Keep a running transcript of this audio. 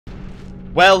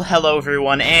Well, hello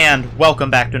everyone, and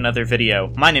welcome back to another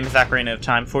video. My name is Ocarina of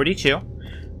Time 42.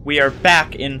 We are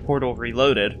back in Portal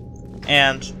Reloaded,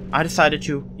 and I decided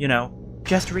to,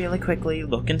 just really quickly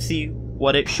look and see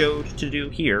what it showed to do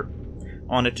here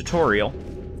on a tutorial.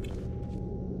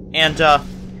 And,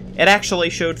 it actually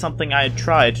showed something I had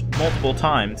tried multiple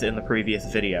times in the previous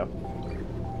video.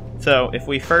 So, if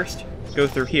we first go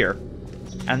through here,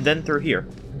 and then through here.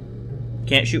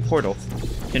 Can't shoot portals.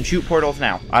 Can shoot portals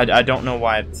now. I don't know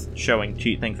why it's showing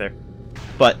cheat things there.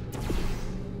 But,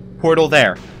 portal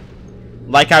there.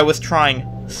 Like I was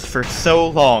trying for so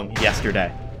long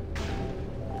yesterday.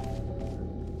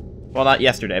 Well, not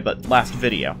yesterday, but last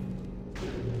video.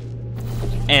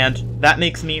 And that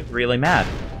makes me really mad.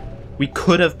 We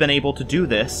could have been able to do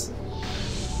this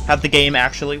had the game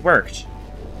actually worked.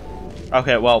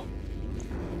 Okay, well,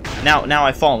 now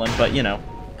I've fallen, but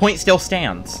point still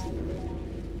stands.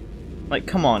 Like,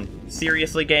 come on.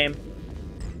 Seriously, game?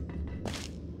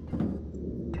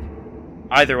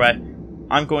 Either way,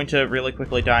 I'm going to really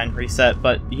quickly die and reset,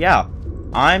 but yeah,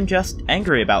 I'm just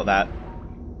angry about that.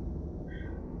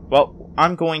 Well,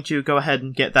 I'm going to go ahead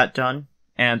and get that done,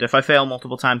 and if I fail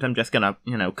multiple times, I'm just gonna,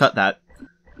 cut that.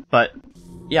 But,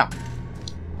 yeah.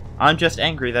 I'm just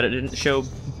angry that it didn't show,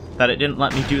 that it didn't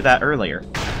let me do that earlier.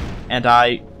 And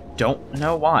I don't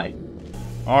know why.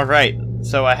 Alright.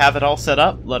 So I have it all set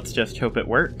up, let's just hope it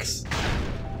works.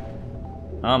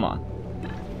 Come on.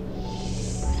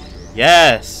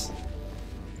 Yes!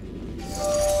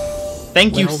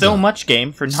 Thank you so much,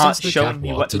 game, for not showing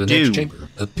me what to do. Next chamber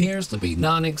appears to be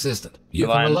non-existent. You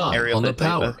can rely on the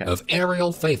power of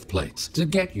aerial faith plates to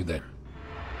get you there.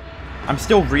 I'm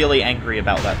still really angry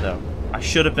about that, though. I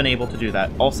should have been able to do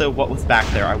that. Also, what was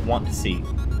back there, I want to see.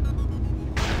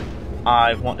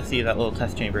 I want to see that little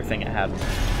test chamber thing it had.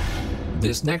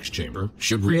 This next chamber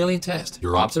should really test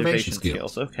your observation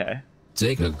skills. Okay.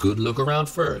 Take a good look around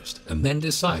first, and then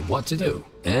decide what to do,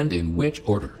 and in which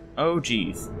order. Oh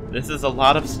geez, this is a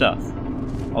lot of stuff.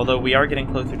 Although we are getting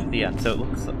closer to the end, so it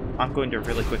looks... I'm going to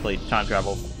really quickly time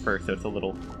travel first, so it's a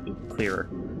little clearer.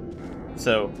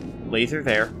 So, laser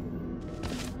there.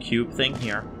 Cube thing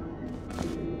here.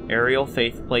 Aerial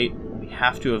faith plate. We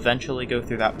have to eventually go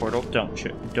through that portal.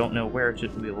 Don't know where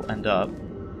we will end up.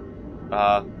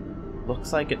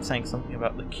 Looks like it's saying something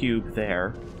about the cube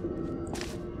there.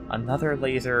 Another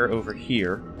laser over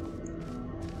here.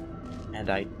 And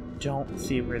I don't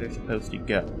see where they're supposed to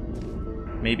go.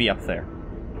 Maybe up there.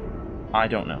 I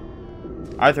don't know.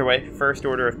 Either way, first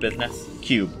order of business,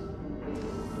 cube.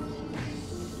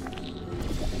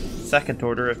 Second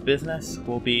order of business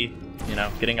will be,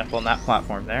 getting up on that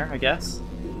platform there, I guess.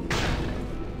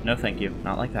 No thank you,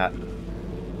 not like that.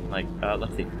 Like,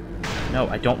 let's see. No,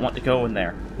 I don't want to go in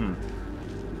there.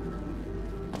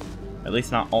 At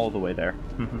least not all the way there.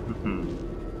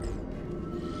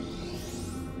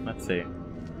 Let's see.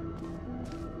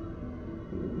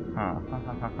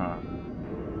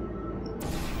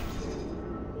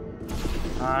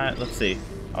 Alright, let's see.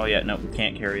 Oh yeah, no, we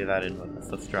can't carry that in with us.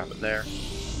 Let's drop it there.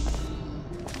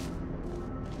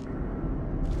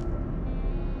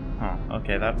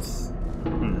 Okay, that's...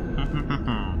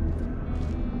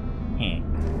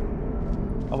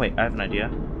 Oh wait, I have an idea.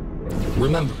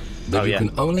 Remember that you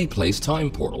can only place time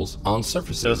portals on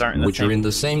surfaces which are in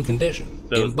the same condition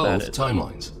in both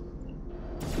timelines.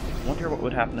 I wonder what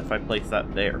would happen if I place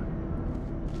that there.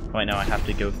 Oh, I know I have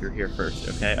to go through here first,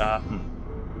 okay?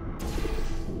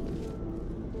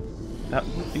 That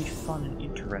would be fun and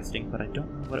interesting, but I don't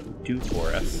know what it would do for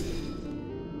us.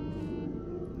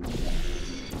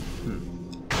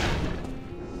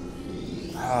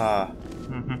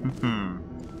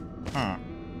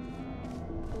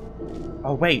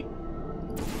 Oh, wait.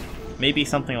 Maybe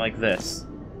something like this.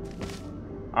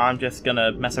 I'm just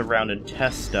gonna mess around and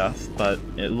test stuff, but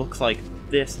it looks like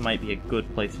this might be a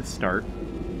good place to start.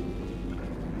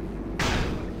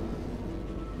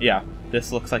 Yeah,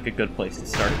 this looks like a good place to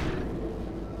start.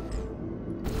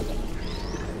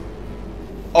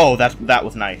 Oh, that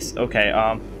was nice. Okay,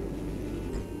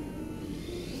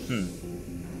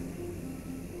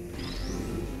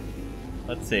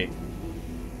 Let's see.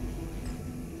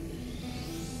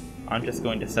 I'm just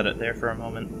going to set it there for a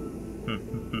moment.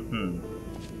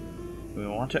 We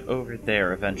want it over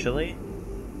there eventually.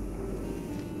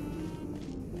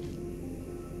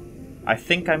 I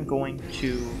think I'm going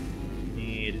to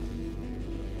need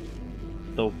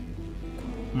the...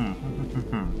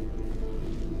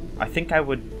 I think I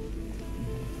would...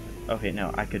 Okay,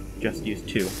 no, I could just use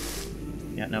two.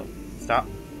 Yeah, no, stop.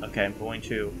 Okay, I'm going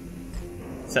to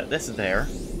set this there.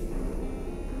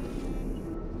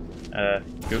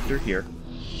 Go through here.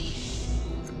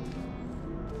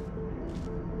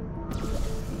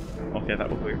 okay, that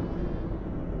was weird.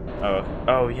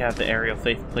 Oh yeah, the aerial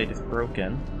faceplate is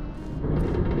broken.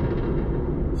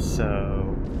 So...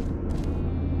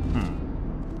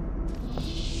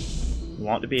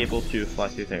 want to be able to fly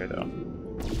through there, though.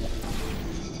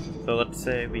 So let's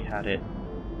say we had it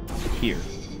here.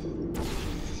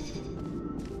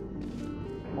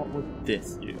 What would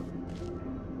this do?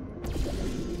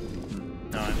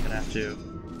 No, I'm gonna have to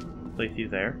place you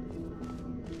there.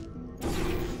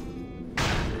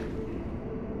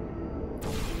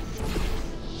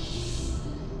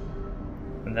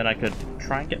 And then I could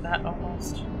try and get that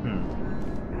almost?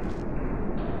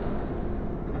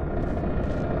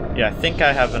 Yeah, I think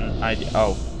I have an idea.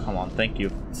 Oh, come on, thank you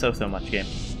so much, game.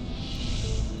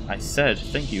 I said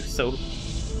thank you so...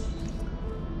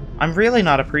 I'm really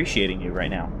not appreciating you right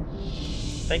now.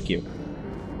 Thank you.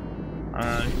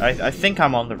 I think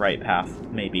I'm on the right path,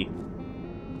 maybe.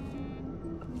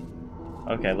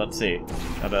 Okay, let's see.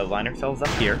 The liner cell's up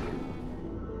here.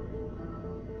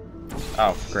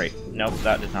 Oh, great. Nope,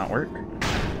 that did not work.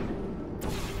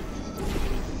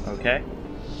 Okay.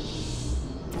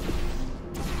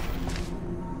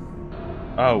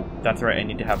 Oh, that's right, I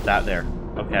need to have that there.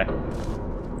 Okay.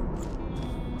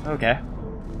 Okay.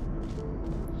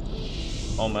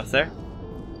 Almost there.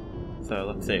 So,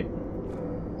 let's see.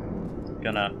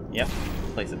 Gonna, yep,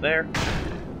 place it there.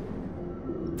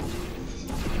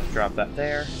 Drop that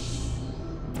there.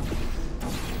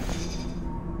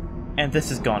 And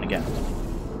this is gone again.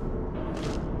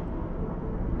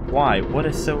 Why? What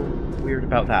is so weird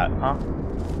about that, huh?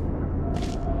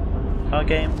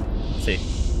 Game? Let's see.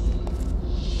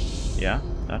 Yeah,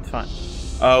 that's fine.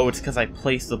 Oh, it's because I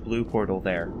placed the blue portal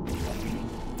there.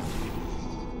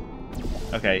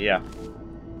 Okay, yeah.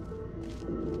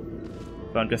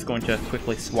 So I'm just going to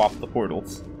quickly swap the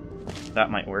portals. That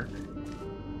might work.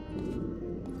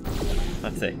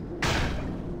 Let's see.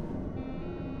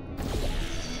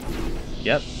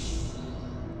 Yep.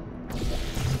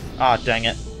 Ah, dang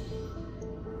it.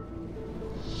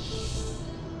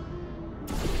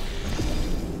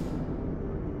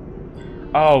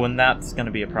 Oh, and that's gonna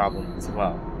be a problem as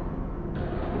well.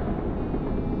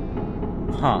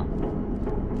 Huh.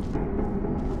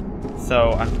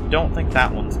 So, I don't think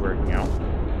that one's working out.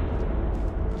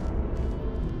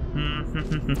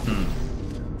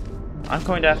 I'm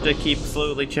going to have to keep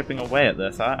slowly chipping away at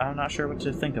this. I'm not sure what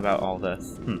to think about all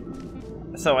this.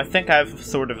 So, I think I have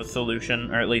sort of a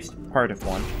solution, or at least part of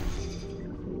one.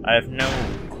 I have no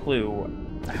clue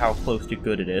how close to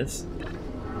good it is.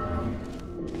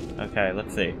 Okay,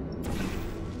 let's see.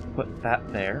 Put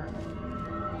that there.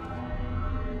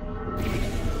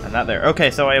 And that there. Okay,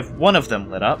 so I have one of them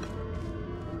lit up.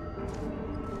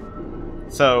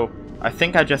 So, I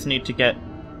think I just need to get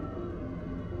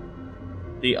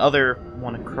the other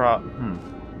one across.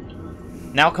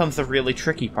 Now comes the really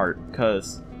tricky part,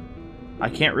 because I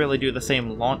can't really do the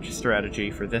same launch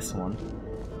strategy for this one.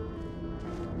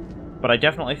 But I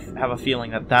definitely have a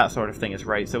feeling that that sort of thing is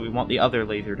right, so we want the other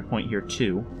laser to point here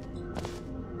too.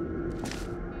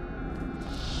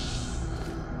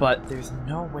 But there's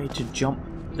no way to jump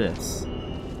this.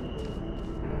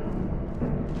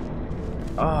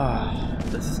 Ah,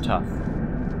 this is tough.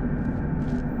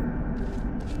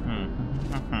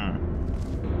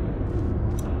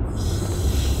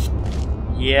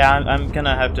 Yeah, I'm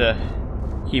gonna have to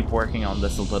keep working on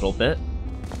this a little bit.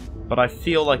 But I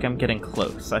feel like I'm getting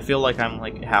close. I feel like I'm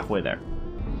like halfway there.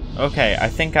 Okay, I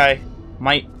think I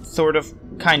might sort of,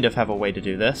 kind of have a way to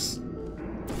do this.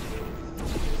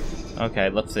 Okay,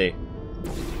 let's see.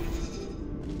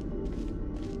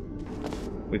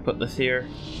 We put this here.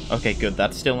 Okay, good.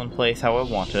 That's still in place how I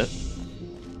want it.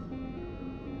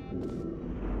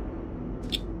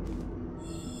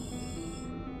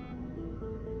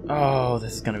 Oh,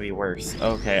 this is gonna be worse.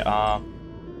 Okay,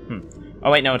 Oh,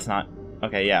 wait, no, it's not.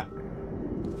 Okay, yeah.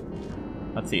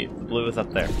 Let's see. The blue is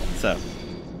up there. So,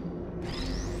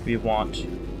 we want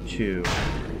to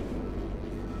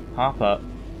hop up.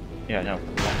 Yeah, no. We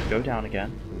want to go down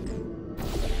again.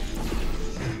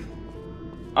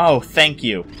 Oh, thank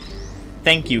you.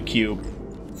 Thank you, Cube,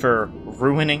 for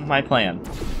ruining my plan.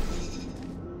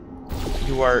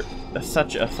 You are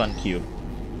such a fun cube.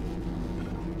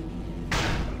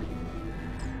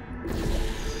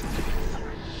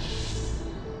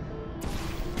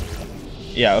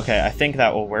 Yeah, okay, I think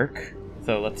that will work.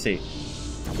 So, let's see.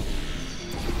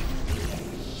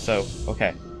 So,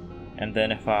 okay. And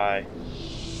then if I...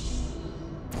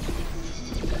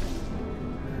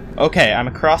 Okay, I'm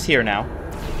across here now.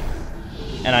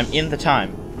 And I'm in the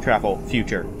time travel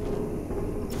future.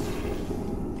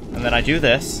 And then I do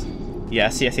this.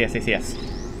 Yes, yes, yes, yes, yes.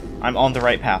 I'm on the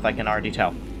right path, I can already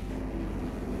tell.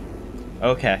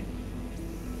 Okay.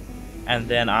 And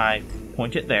then I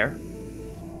point it there.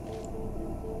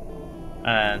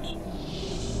 And...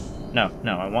 No,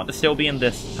 I want to still be in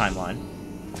this timeline.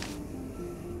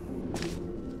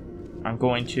 I'm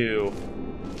going to...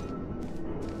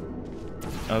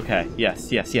 Okay,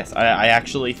 yes. I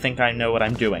actually think I know what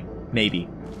I'm doing. Maybe.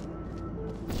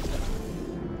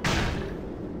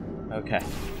 Okay.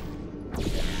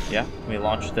 Yeah, we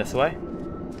launch this way.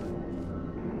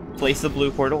 Place the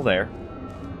blue portal there.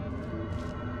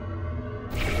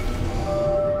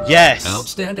 Yes!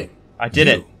 Outstanding. I did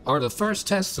it. You are the first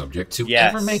test subject to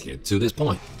ever make it to this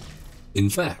point. In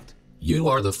fact, you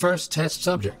are the first test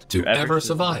subject to ever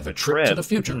survive a trip to the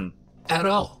future. At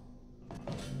all.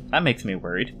 That makes me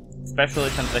worried. Especially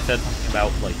since I said something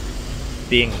about, like,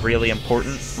 being really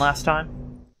important last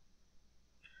time.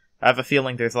 I have a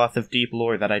feeling there's lots of deep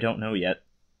lore that I don't know yet.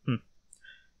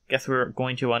 Guess we're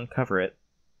going to uncover it.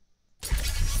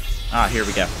 Ah, here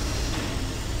we go.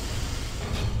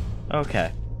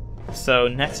 Okay. So,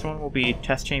 next one will be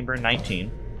Test Chamber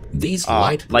 19. These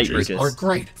light bridges are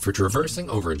great for traversing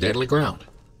over deadly ground.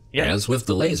 Yep. As with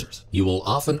the lasers, you will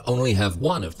often only have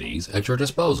one of these at your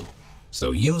disposal,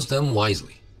 so use them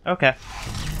wisely. Okay.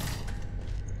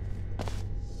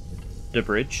 The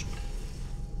bridge.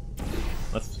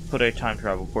 Let's put a time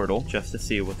travel portal just to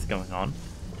see what's going on.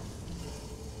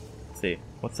 Let's see.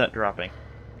 What's that dropping?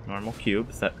 Normal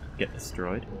cubes that get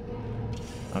destroyed.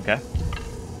 Okay.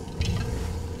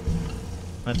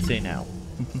 Let's see now.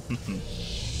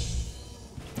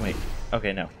 Wait.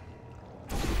 Okay, no.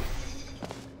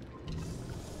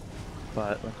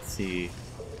 But let's see.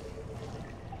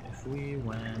 If we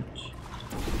went...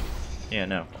 Yeah,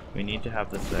 no. We need to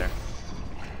have this there.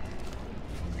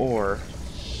 Or,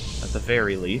 at the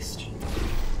very least,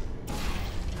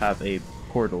 have a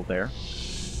portal there.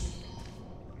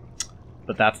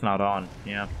 But that's not on.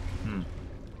 Yeah.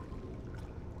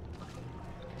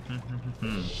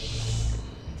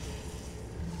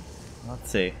 Let's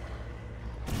see.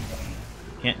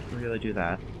 Can't really do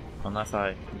that. Unless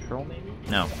I control maybe?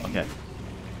 No, okay.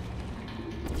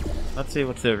 Let's see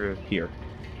what's over here.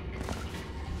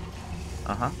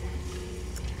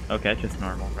 Okay, just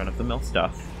normal run-of-the-mill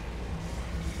stuff.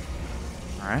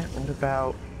 Alright, what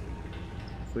about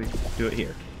if we do it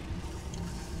here?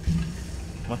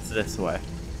 What's this way?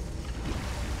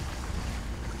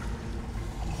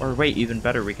 Or wait, even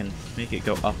better, we can make it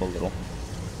go up a little.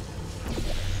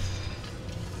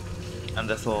 And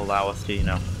this will allow us to, you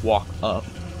know, walk up.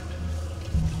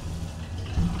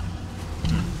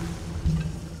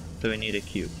 So we need a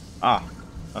cube. Ah,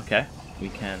 okay. We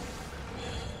can...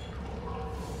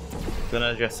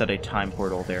 Gonna just set a time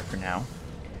portal there for now.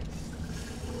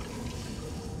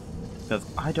 Because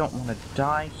I don't want to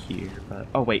die here, but...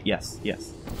 Oh, wait, yes.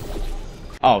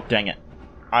 Oh, dang it.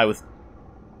 I was...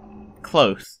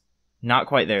 close. Not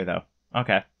quite there, though.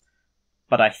 Okay.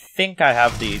 But I think I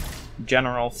have the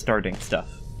general starting stuff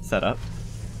set up.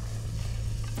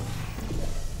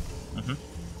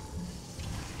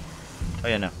 Oh,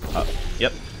 yeah, no. Oh,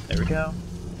 yep. There we go.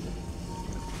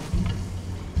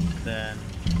 Then...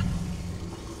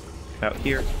 about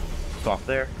here. Swap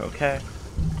there. Okay.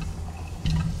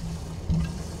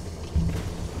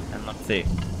 And let's see.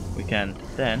 We can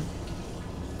then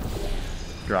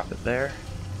drop it there.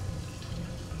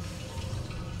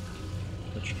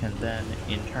 Which can then,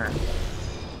 in turn,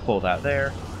 pull that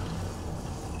there.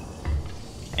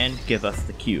 And give us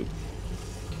the cube.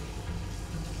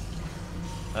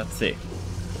 Let's see.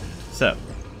 So,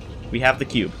 we have the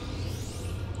cube.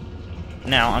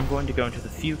 Now, I'm going to go into the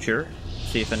future,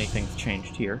 see if anything's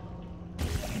changed here.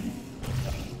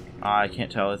 I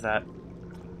can't tell, is that...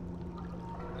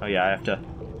 Oh yeah, I have to...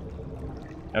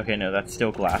 Okay, no, that's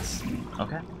still glass.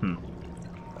 Okay,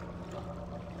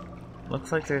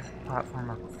 Looks like there's a platform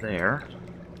up there.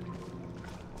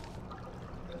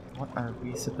 What are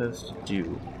we supposed to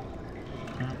do?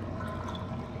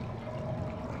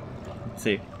 Let's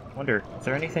see. Wonder, is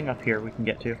there anything up here we can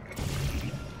get to?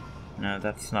 No,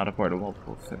 that's not a portable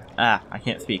surface. Ah, I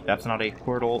can't speak. That's not a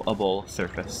portable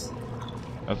surface.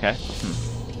 Okay.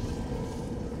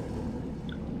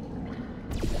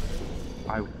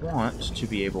 I want to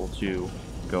be able to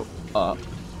go up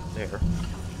there.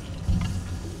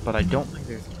 But I don't think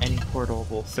there's any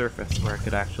portable surface where I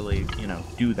could actually, you know,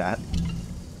 do that.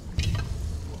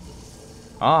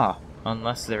 Ah,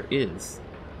 unless there is.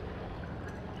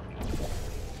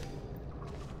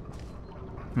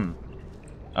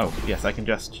 Oh, yes, I can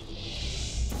just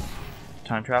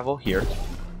time travel here.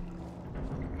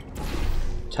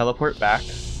 Teleport back.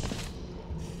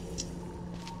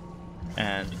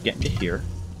 And get into here.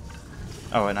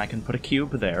 Oh, and I can put a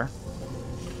cube there.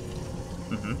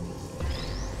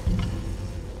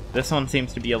 This one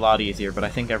seems to be a lot easier, but I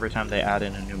think every time they add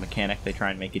in a new mechanic, they try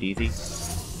and make it easy.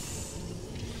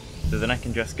 So then I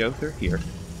can just go through here.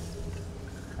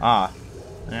 Ah,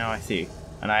 now I see.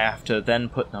 And I have to then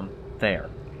put them there.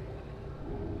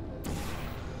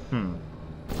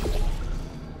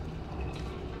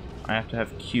 I have to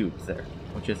have cubes there,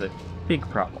 which is a big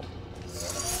problem.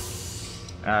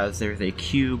 As there's a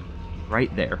cube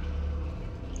right there.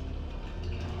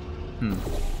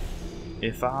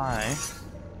 If I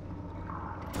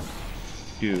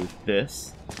do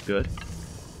this, good.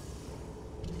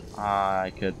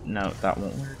 I could, no, that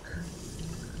won't work.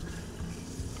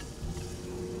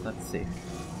 Let's see.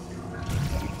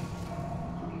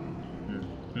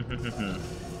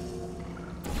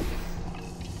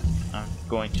 I'm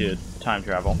going to time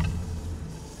travel.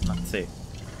 Let's see.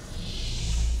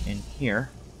 In here,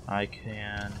 I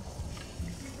can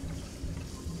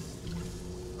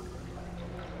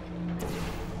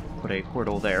put a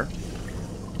portal there.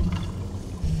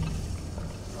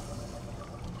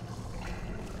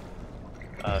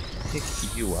 Pick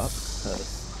you up,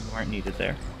 because you aren't needed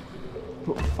there.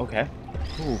 Ooh, okay.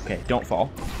 Ooh, okay, don't fall.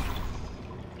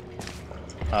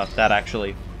 That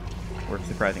actually works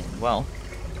surprisingly well.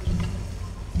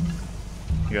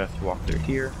 You have to walk through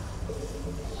here.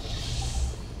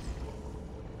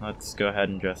 Let's go ahead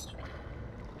and just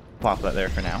plop that there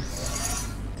for now.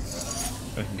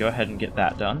 We can go ahead and get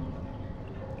that done.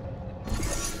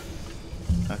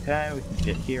 Okay, we can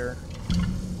get here.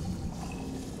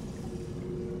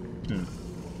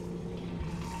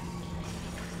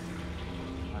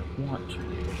 I want to.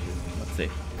 Let's see.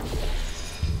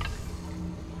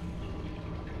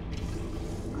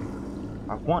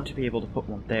 I want to be able to put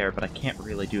one there, but I can't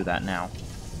really do that now.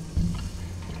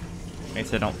 At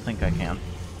least I don't think I can.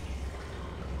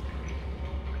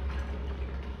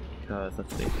 Because,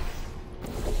 let's see.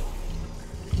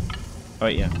 Oh,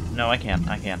 wait, yeah. No, I can.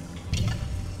 I can.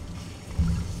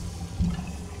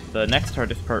 The next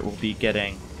hardest part will be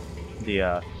getting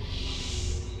the,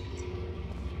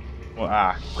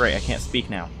 well, great, I can't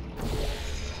speak now.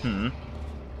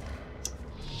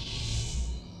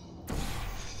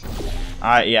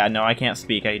 Yeah, no, I can't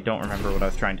speak. I don't remember what I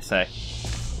was trying to say.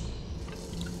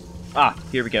 Ah,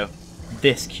 here we go.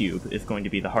 This cube is going to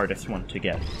be the hardest one to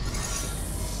get.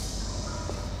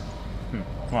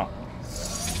 Well,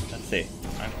 let's see.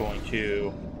 I'm going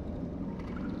to...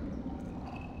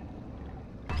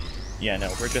 Yeah,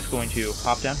 no, we're just going to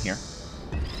hop down here.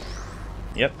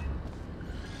 Yep.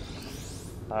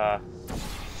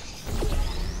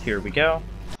 Here we go.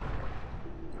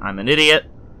 I'm an idiot.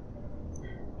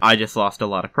 I just lost a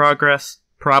lot of progress,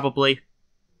 probably.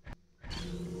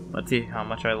 Let's see how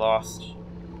much I lost.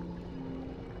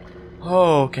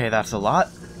 Oh, okay, that's a lot.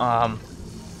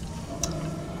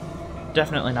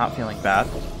 Definitely not feeling bad.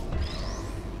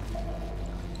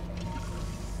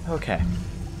 Okay.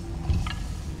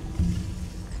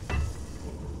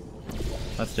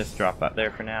 Let's just drop that there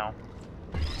for now.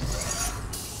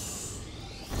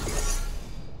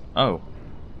 Oh.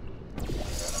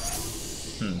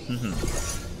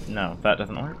 No, that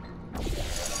doesn't work.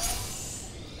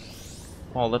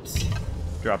 Well, let's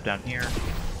drop down here,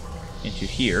 into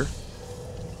here,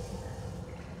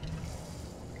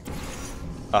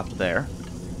 up there,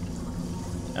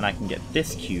 and I can get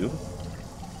this cube.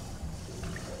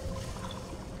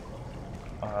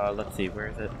 Let's see, where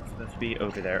is it supposed to be?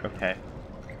 Over there, okay.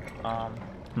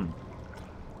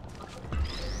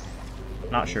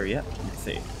 Not sure yet. Let's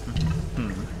see.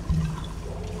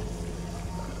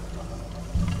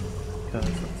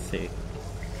 Because, let's see.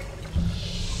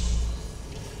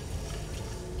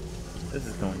 This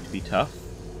is going to be tough.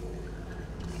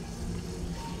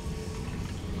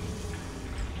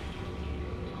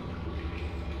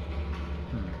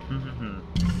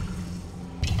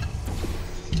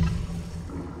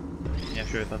 Yeah,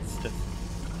 sure, that's just...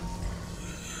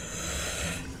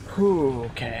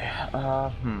 Okay,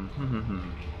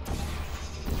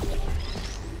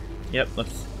 Yep,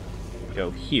 let's go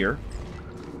here.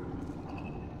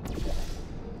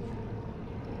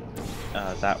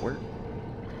 That worked.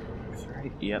 That's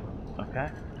right, yep, okay.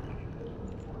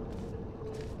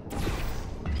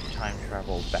 Time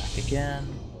travel back again.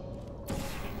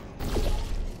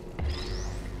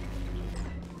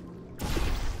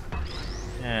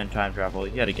 And time travel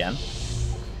yet again.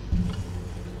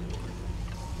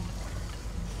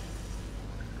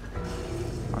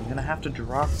 I'm gonna have to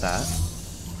drop that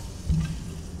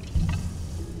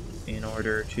in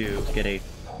order to get a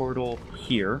portal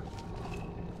here.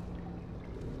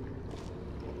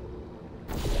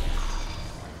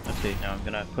 Let's see, now I'm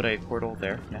gonna put a portal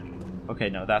there. Yeah. Okay,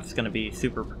 no, that's gonna be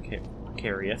super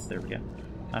precarious. There we go.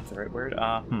 That's the right word.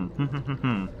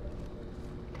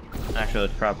 Actually,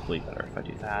 it's probably better if I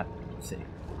do that. Let's see.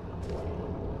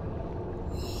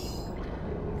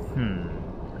 I'm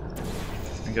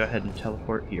gonna go ahead and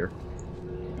teleport here.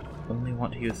 Only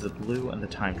want to use the blue and the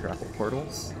time travel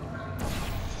portals.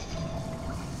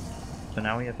 So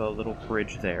now we have a little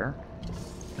bridge there.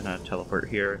 I'm gonna teleport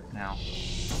here now.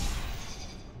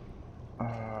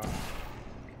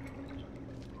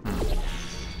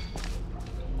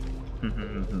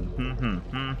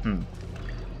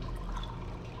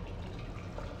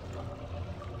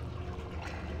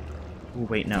 Ooh,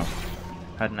 wait, no.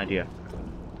 Had an idea.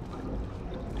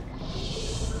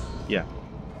 Yeah.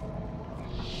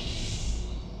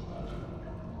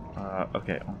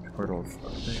 Okay, orange portals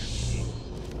up there.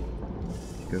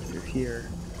 Go through here.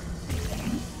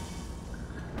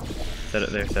 Set it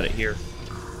there, set it here.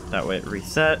 That way it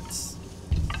resets.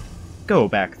 Go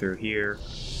back through here.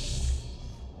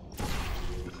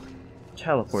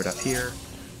 Teleport up here.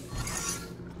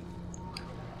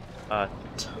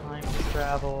 Time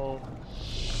travel.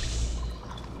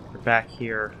 We're back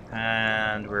here,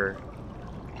 and we're...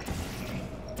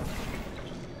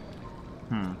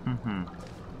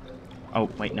 Oh,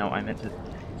 wait, no, I meant to...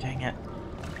 Dang it.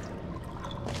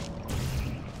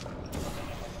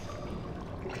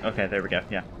 Okay, there we go,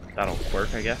 yeah. That'll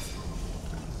work, I guess.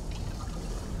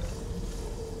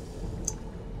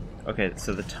 Okay,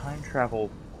 so the time travel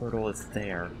portal is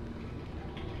there.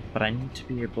 But I need to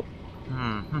be able...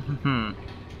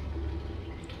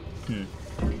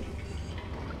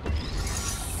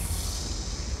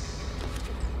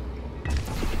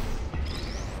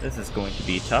 This is going to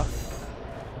be tough.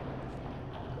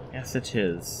 Yes, it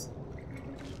is.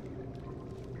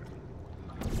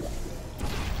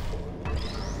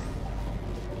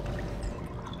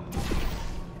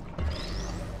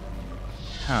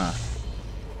 Huh.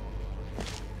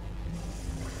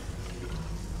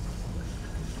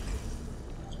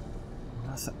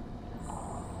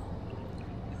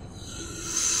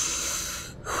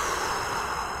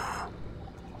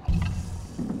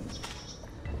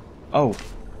 Oh.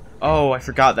 Oh, I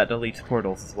forgot that deletes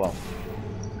portals as well.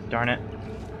 Darn it.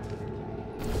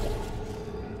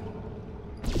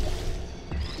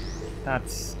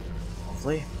 That's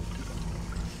lovely.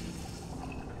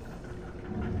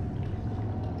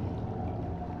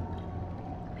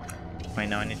 Wait,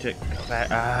 no, I need to go back.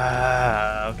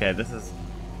 Ah, okay, this is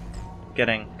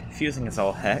getting confusing as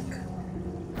all heck.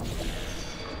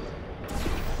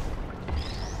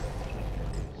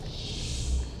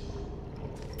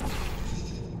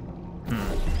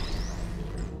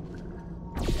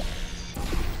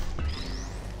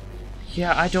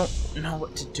 Yeah, I don't know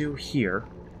what to do here.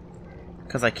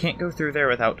 Because I can't go through there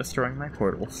without destroying my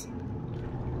portals.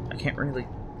 I can't really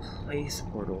place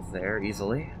portals there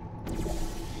easily.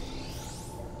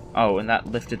 Oh, and that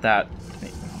lifted that.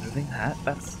 Wait, moving that?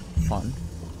 That's fun.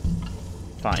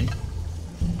 Fine.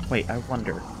 Wait, I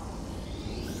wonder.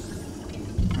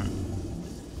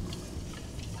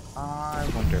 I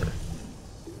wonder.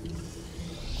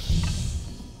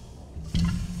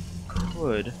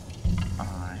 Could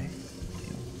I...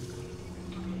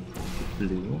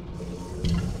 blue?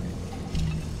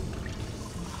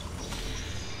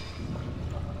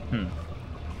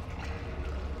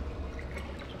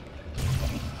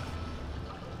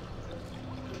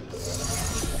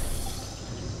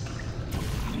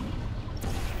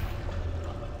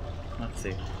 Let's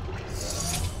see.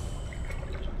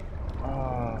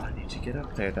 Oh, I need to get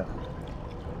up there though.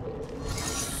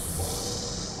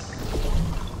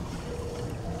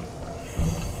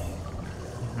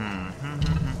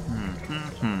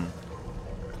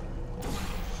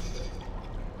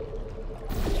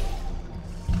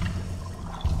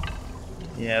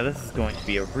 Yeah, this is going to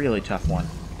be a really tough one.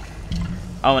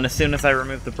 Oh, and as soon as I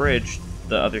remove the bridge,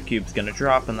 the other cube's gonna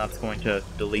drop, and that's going to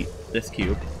delete this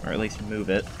cube, or at least move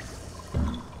it.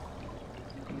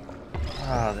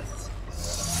 Ah, this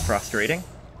is frustrating.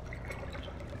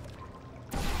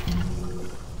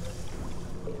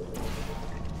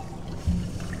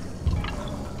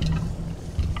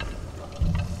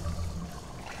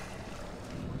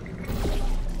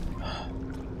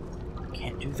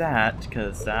 Can't do that,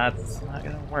 because that's not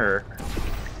gonna work.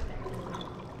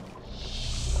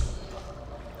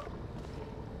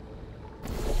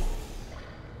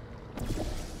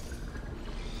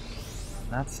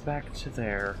 That's back to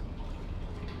there.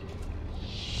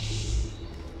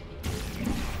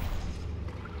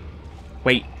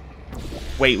 Wait.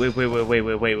 Wait.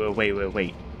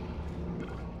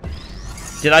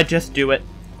 Did I just do it?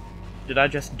 Did I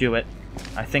just do it?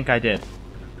 I think I did.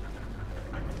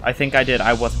 I think I did.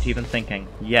 I wasn't even thinking.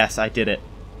 Yes, I did it.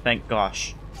 Thank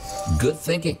gosh. Good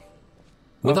thinking.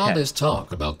 With all this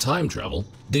talk about time travel,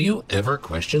 do you ever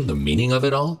question the meaning of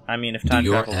it all? I mean, if time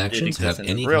travel did your actions have in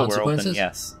the any real consequences? world, then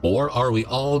yes. Or are we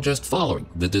all just following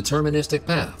the deterministic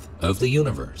path of the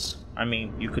universe? I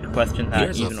mean, you could question that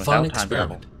Here's even a fun without time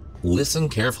travel. experiment. Listen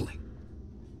carefully.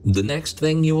 The next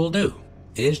thing you will do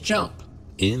is jump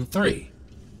in 3,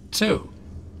 2,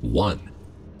 1.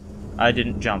 I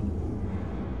didn't jump.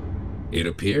 It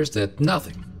appears that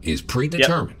nothing is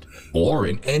predetermined or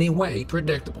in any way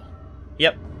predictable.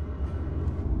 Yep.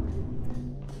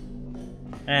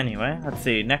 Anyway, let's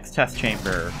see. Next test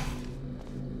chamber.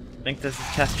 I think this is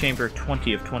test chamber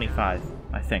 20 of 25.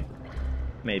 I think.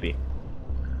 Maybe.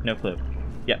 No clue.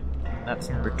 Yep. That's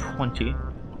number 20.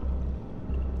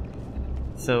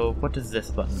 So, what does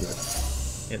this button do?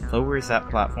 It lowers that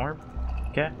platform.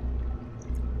 Okay.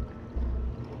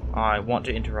 I want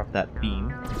to interrupt that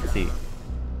beam. Let's see.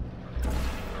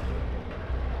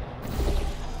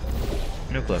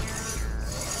 No clue.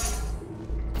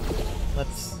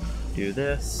 Let's do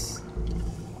this.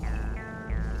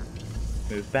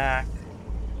 Move back.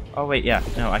 Oh wait, yeah,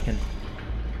 no, I can...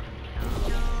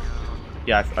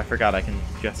 Yeah, I forgot I can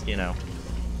just, you know,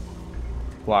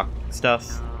 block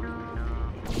stuff.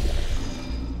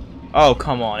 Oh,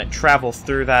 come on, it travels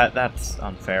through that. That's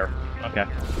unfair. Okay.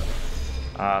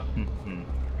 I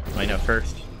know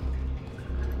first.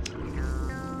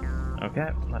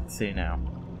 Okay, let's see now.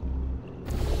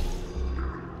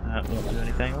 Won't do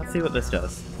anything. Let's see what this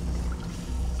does.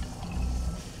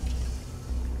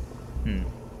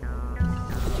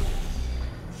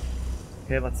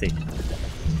 Okay, let's see.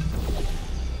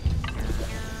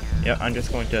 Yep, I'm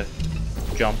just going to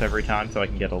jump every time so I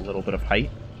can get a little bit of height.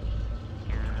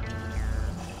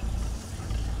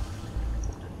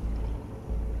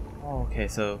 Okay,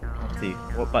 so let's see.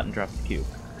 What button drops the cube?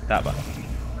 That button.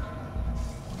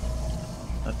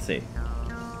 Let's see.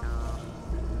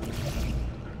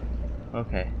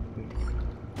 Okay.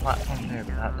 Platform there,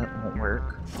 but that won't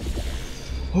work.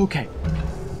 Okay.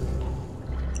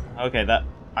 Okay, that...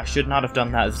 I should not have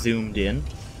done that zoomed in.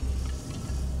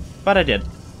 But I did.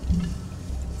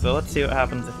 So let's see what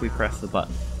happens if we press the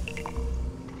button.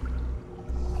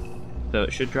 So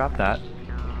it should drop that.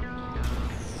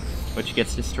 Which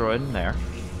gets destroyed in there.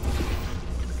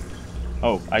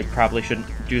 Oh, I probably shouldn't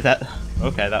do that.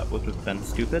 Okay, that would have been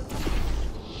stupid.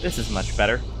 This is much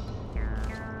better.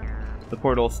 The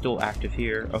portal is still active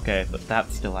here. Okay, but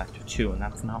that's still active too, and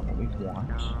that's not what we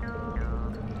want.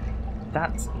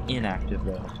 That's inactive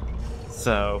though.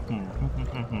 So,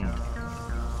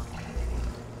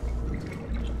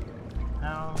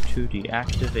 how to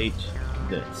deactivate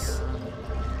this?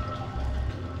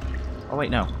 Oh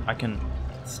wait, no. I can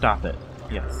stop it.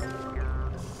 Yes.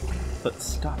 But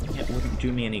stopping it wouldn't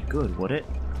do me any good, would it?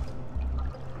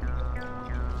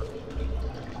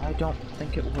 I don't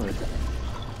think it would.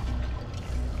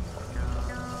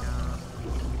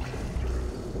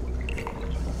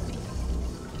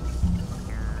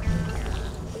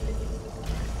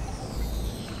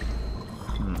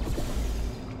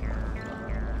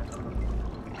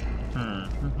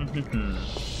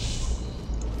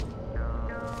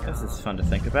 This is fun to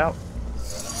think about.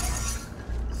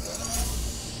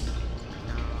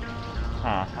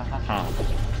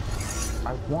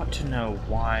 I want to know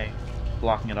why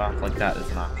blocking it off like that is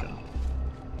an option.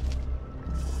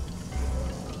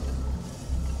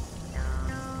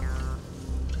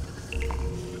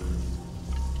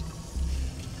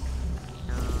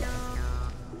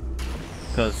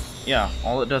 Because, yeah,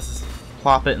 all it does is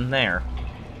plop it in there.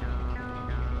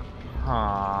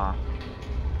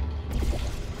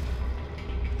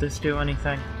 Does this do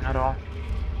anything at all?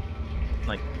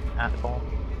 Like, at all?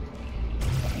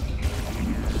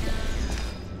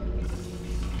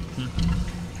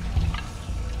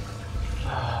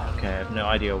 Okay, I have no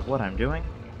idea what I'm doing,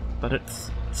 but it's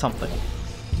something.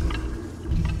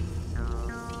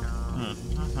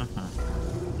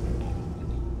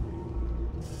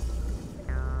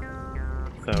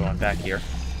 So I'm back here.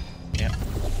 Yep.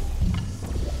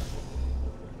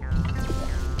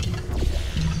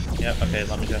 Yep, okay,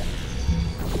 let me just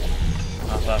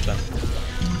hop up then.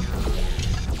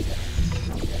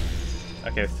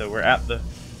 Okay, so we're at the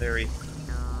very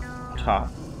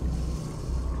top.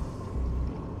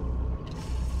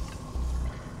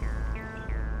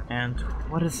 And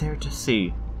what is there to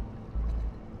see?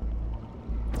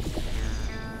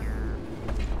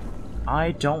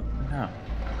 I don't know.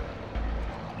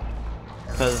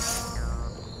 Because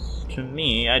to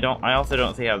me, I also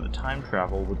don't see how the time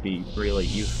travel would be really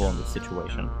useful in this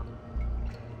situation.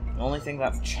 The only thing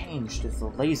that's changed is the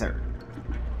laser.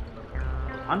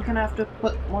 I'm gonna have to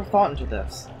put more thought into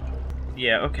this.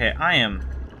 Yeah, okay, I am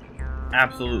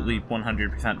absolutely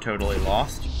 100% totally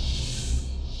lost.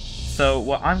 So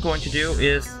what I'm going to do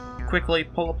is quickly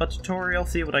pull up a tutorial,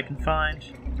 see what I can find,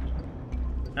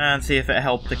 and see if it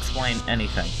helped explain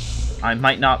anything. I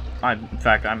might not, in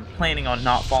fact, I'm planning on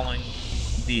not following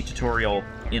the tutorial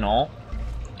in all,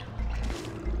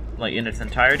 like in its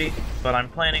entirety, but I'm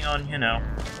planning on, you know,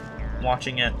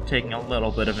 watching it, taking a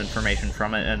little bit of information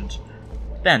from it, and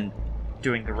then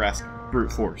doing the rest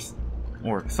brute force,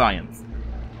 or science.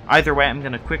 Either way, I'm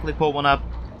going to quickly pull one up,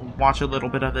 watch a little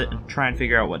bit of it, and try and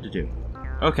figure out what to do.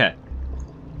 Okay,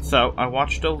 so I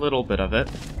watched a little bit of it,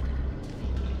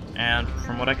 and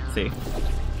from what I can see,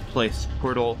 place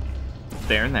portal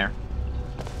there and there.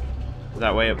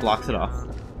 That way it blocks it off.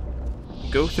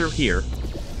 Go through here.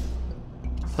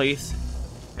 Place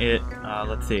it,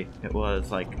 let's see, it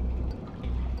was like,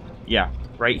 yeah,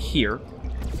 right here.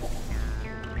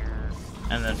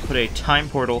 And then put a time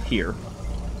portal here.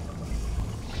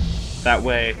 That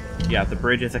way, yeah, the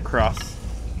bridge is across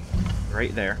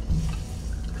right there.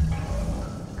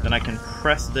 Then I can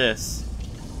press this,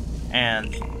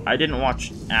 and I didn't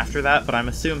watch after that, but I'm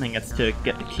assuming it's to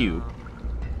get the cube.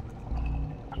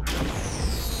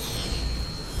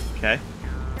 Okay.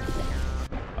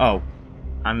 Oh,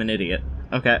 I'm an idiot.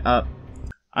 Okay,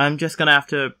 I'm just gonna have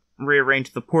to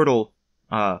rearrange the portal,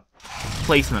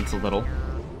 placements a little.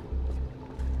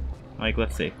 Like,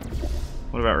 let's see.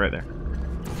 What about right there?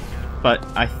 But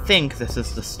I think this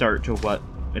is the start to what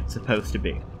it's supposed to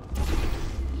be.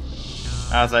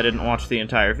 As I didn't watch the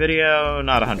entire video,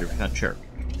 not 100% sure.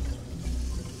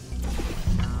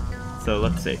 So,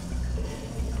 let's see.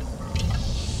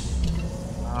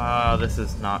 This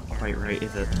is not quite right,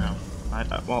 is it? No.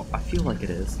 Well, I feel like it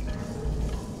is.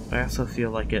 But I also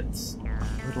feel like it's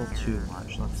a little too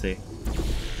much. Let's see.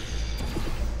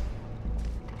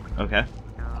 Okay.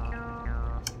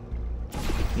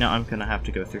 Now I'm gonna have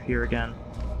to go through here again.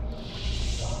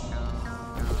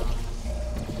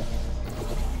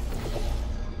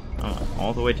 Oh,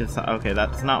 all the way to the side. Okay,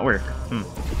 that does not work.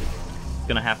 It's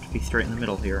gonna have to be straight in the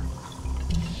middle here.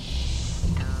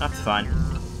 That's fine.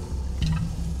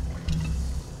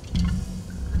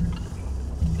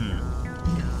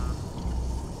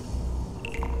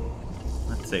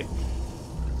 Let's see.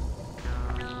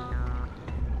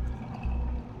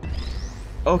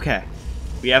 Okay.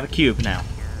 We have a cube now.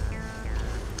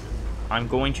 I'm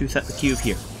going to set the cube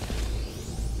here.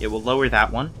 It will lower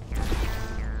that one.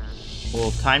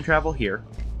 We'll time travel here.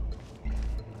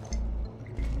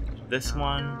 This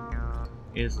one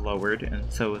is lowered,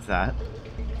 and so is that.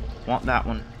 Want that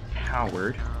one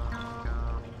powered.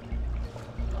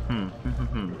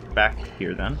 Back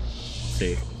here then.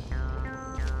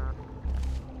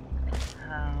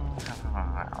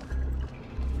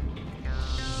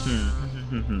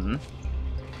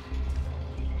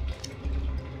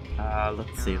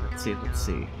 Let's see. Let's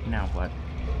see. Now what?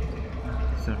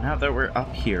 So now that we're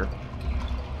up here,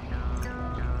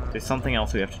 there's something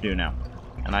else we have to do now.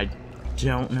 And I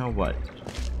don't know what.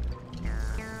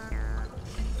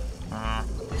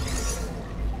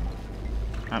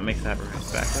 That makes that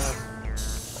rise back up.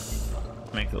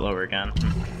 Makes it lower again.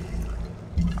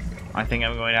 I think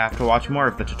I'm going to have to watch more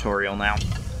of the tutorial now,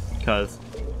 because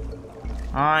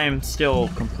I'm still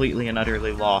completely and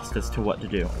utterly lost as to what to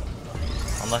do.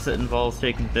 Unless it involves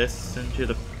taking this into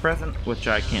the present, which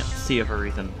I can't see of a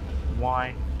reason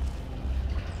why.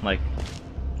 Like,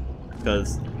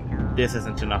 because this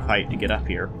isn't enough height to get up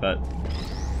here, but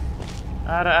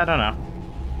I don't know.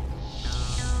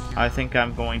 I think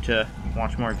I'm going to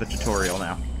watch more of the tutorial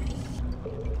now.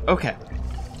 Okay.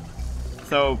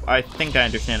 So, I think I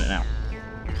understand it now.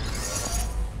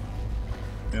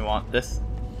 We want this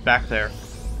back there.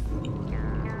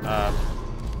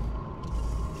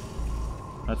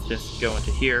 Let's just go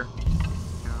into here.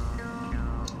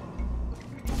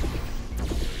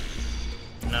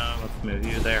 No, let's move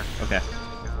you there. Okay.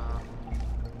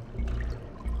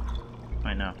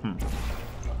 I know.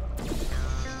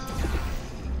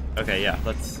 Okay, yeah,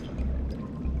 let's...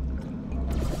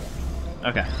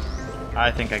 Okay.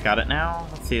 I think I got it now.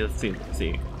 Let's see.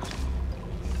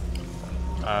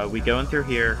 We go in through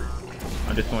here.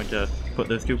 I'm just going to put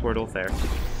those two portals there.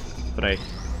 Put a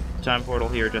time portal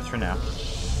here just for now,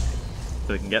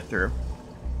 so we can get through.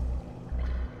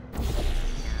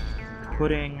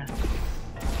 Putting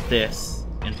this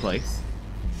in place.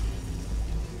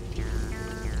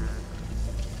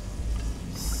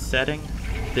 Setting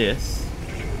this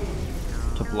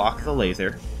to block the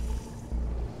laser.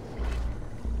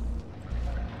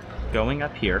 Going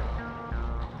up here.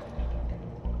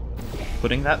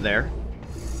 Putting that there,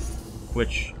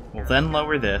 which will then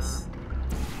lower this,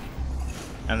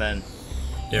 and then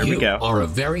There we go. You are a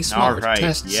very smart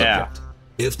test yeah. subject.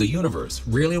 If the universe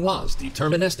really was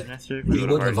deterministic, we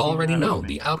would have already known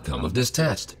the outcome of this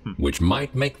test, which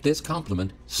might make this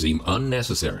compliment seem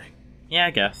unnecessary. Yeah,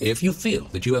 I guess. If you feel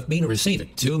that you have been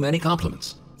receiving too many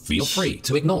compliments, feel free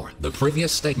to ignore the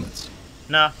previous statements.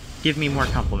 Nah, give me more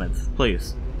compliments,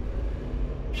 please.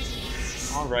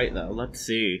 Alright though, let's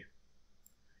see.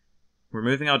 We're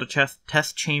moving on to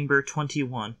test chamber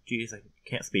 21. Jeez, I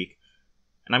can't speak.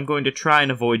 And I'm going to try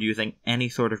and avoid using any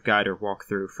sort of guide or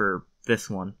walkthrough for this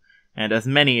one, and as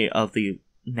many of the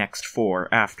next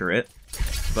 4 after it.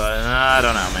 But I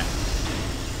don't know, man.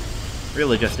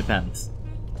 Really just depends.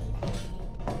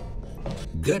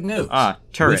 Good news.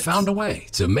 Turrets. We found a way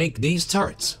to make these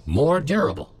turrets more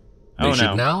durable. They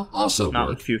should now also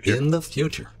work in the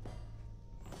future.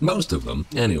 Most of them,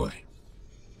 anyway.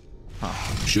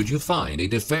 Should you find a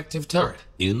defective turret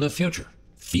in the future,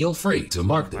 feel free to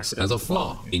mark this as a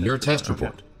flaw in your test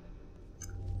report.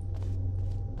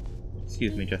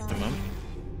 Excuse me just a moment.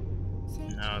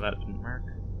 No, that didn't work.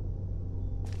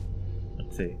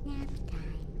 Let's see.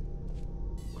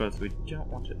 Because we don't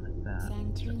want it like that.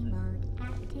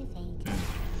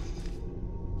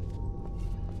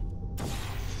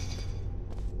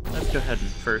 Let's go ahead and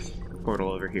first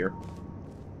portal over here.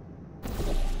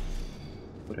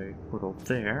 Put a portal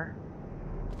there.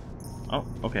 Oh,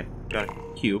 okay. Got a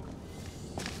cube.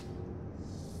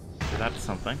 So that's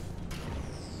something.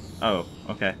 Oh,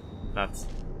 okay. That's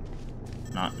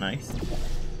not nice.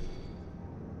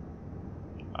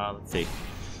 Let's see.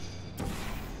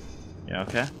 Yeah,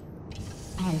 okay.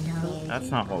 That's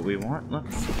not what we want.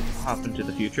 Let's hop into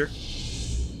the future.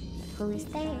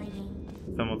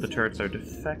 Some of the turrets are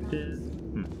defective.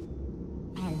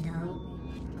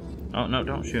 Oh, no,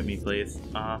 don't shoot me, please.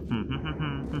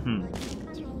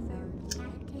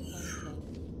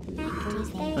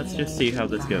 Let's just see how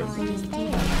this goes.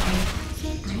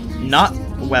 Not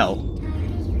well.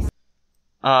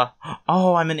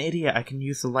 Oh, I'm an idiot. I can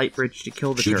use the light bridge to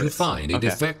kill the turrets. Should you find a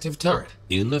defective turret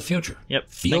in the future,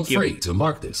 feel free to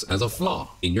mark this as a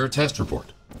flaw in your test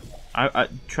report.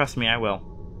 Trust me, I will.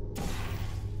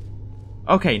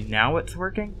 Okay, now it's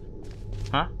working?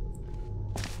 Huh?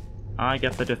 I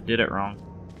guess I just did it wrong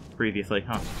previously,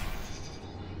 huh?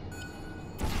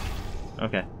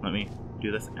 Okay, let me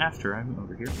do this after I'm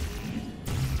over here.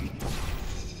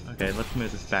 Okay, let's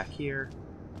move this back here.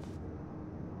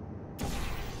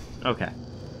 Okay.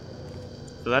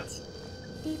 So that's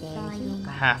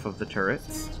half of the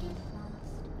turrets.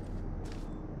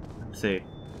 Let's see.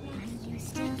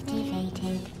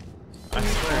 I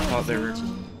swear I thought they were...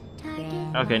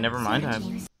 Okay, never mind.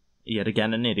 I'm yet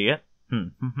again an idiot.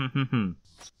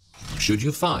 Should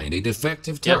you find a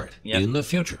defective turret in the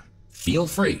future, feel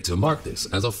free to mark this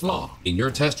as a flaw in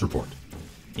your test report.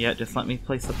 Yeah, just let me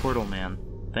place the portal, man.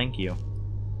 Thank you.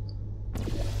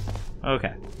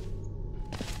 Okay.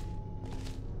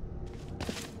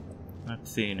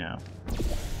 Let's see now.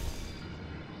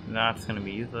 That's gonna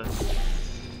be useless.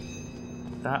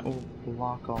 That will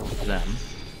block all of them.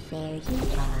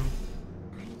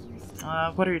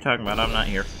 What are you talking about? I'm not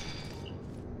here.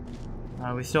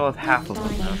 We still have half of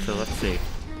them though, so let's see.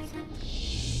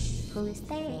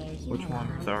 Which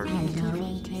ones are...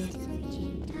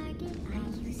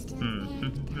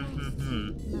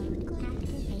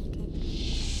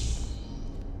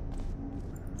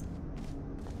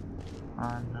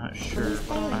 I'm not sure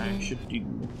what I should do.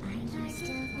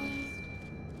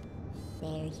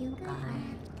 There you are.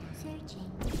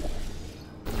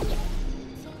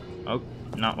 Oh,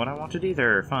 not what I wanted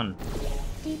either. Fun.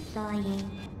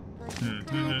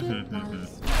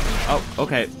 Oh,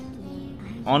 okay.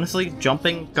 Honestly,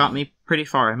 jumping got me pretty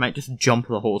far. I might just jump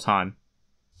the whole time.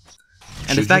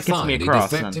 And if that gets me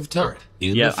across, then... turret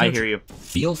in yeah, the future, I hear you.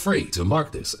 Feel free to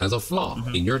mark this as a flaw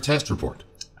in your test report.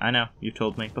 I know, you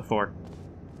told me before.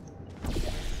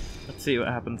 Let's see what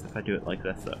happens if I do it like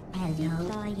this, though.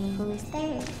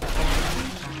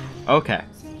 Okay.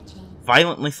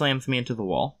 Violently slams me into the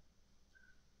wall.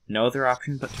 No other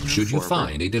option but to move Should you forward.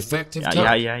 Find a defective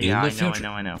turret in the future,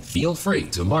 I know. feel free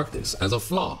to mark this as a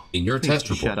flaw in your test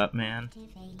report. Shut up, man.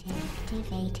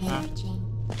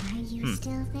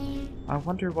 I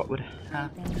wonder what would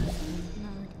happen.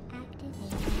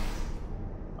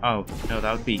 Oh, no,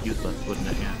 that would be useless, wouldn't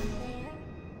it? Yeah.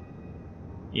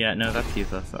 Yeah, no, that's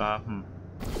useless. Oh,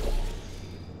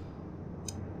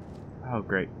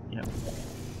 great. Yep.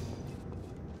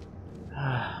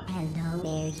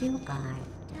 There you are.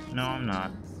 No, I'm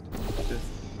not. Just...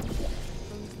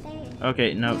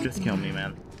 Okay, no, just kill me,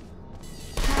 man.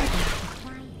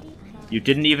 You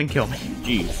didn't even kill me.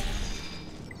 Jeez.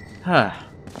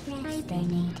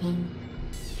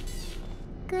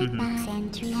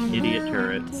 Idiot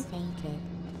turrets.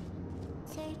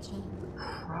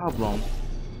 Problem.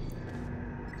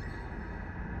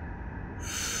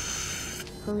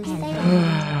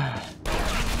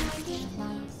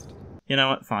 You know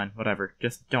what? Fine, whatever.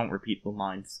 Just don't repeat the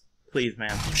lines. Please,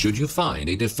 man. Should you find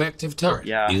a defective turret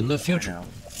in the future,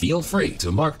 feel free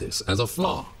to mark this as a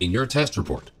flaw in your test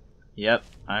report. Yep,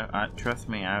 I trust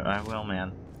me, I will,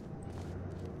 man.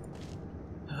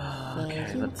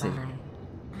 Okay, let's see.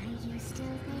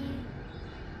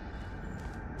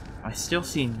 I still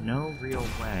see no real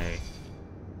way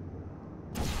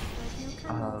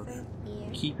of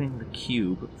keeping the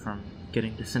cube from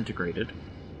getting disintegrated.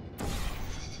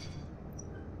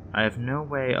 I have no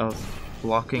way of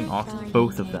blocking off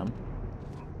both of them,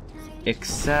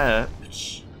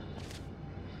 except...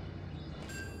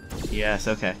 Yes,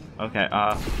 okay,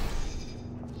 let's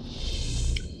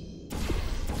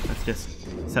just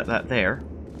set that there.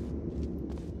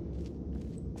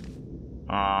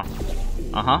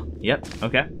 Yep,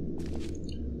 okay.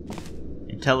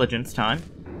 Intelligence time.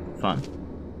 Fun.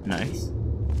 Nice.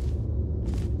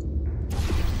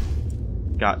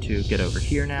 Got to get over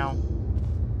here now.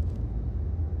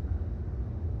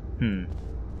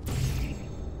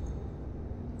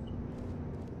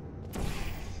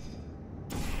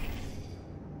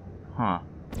 Huh.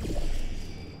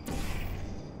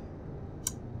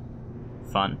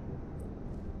 Fun.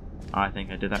 I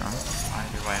think I did that wrong.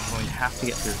 Either way, I'm going to have to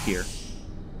get through here.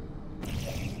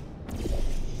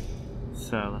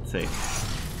 So, let's see.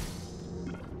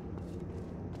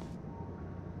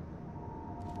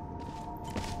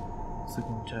 So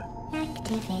going to...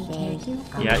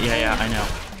 Yeah, I know.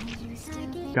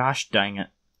 Gosh dang it.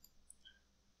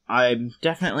 I'm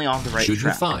definitely on the right track. Should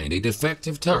you find a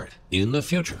defective turret in the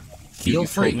future, feel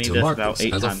free to mark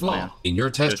this as a flaw in your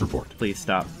test report. Please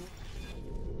stop.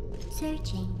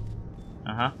 Searching.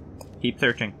 Keep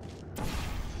searching.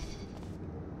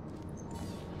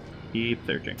 Keep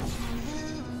searching.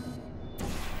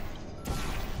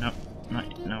 Nope.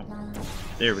 No.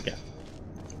 There we go.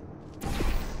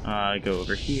 Go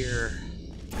over here.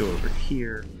 Go over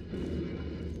here.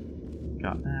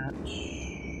 Got that.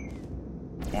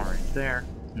 One right there.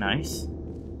 Nice.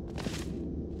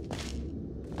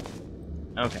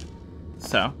 Okay.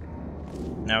 So,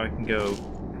 now we can go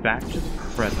back to the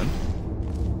present.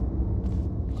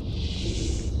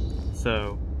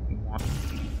 So, we want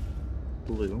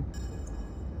blue.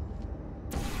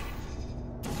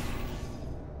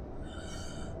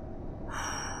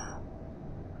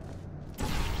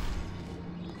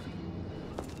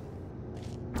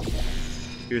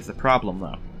 Here's the problem,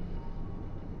 though.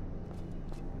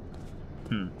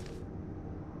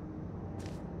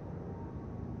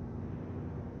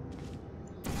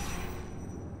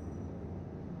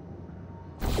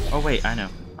 Oh wait, I know.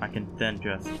 I can then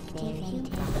just... if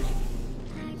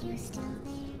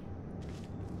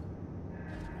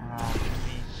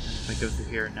I go through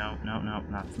here, no,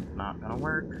 that's not gonna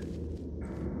work.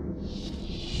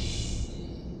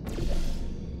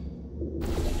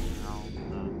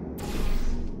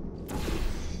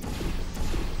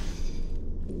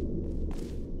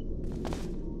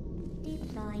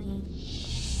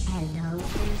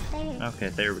 Okay,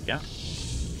 there we go.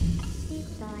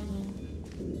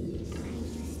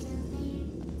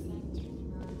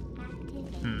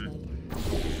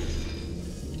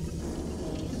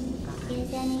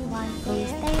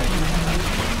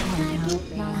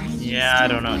 Yeah, I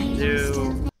don't know what to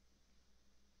do.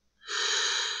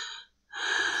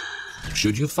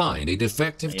 Should you find a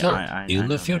defective turret in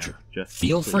the future,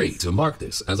 feel free to mark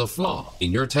this as a flaw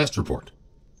in your test report.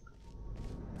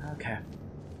 Okay.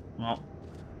 Well.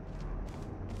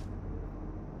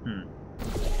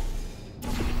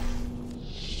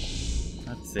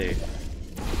 Let's see.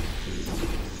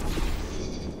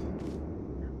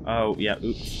 Oh, yeah,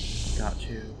 oops. Got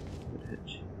to put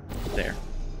it there.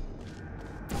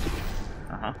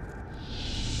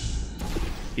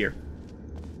 Here.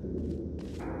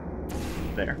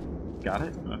 There. Got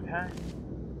it? Okay.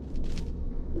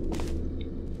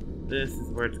 This is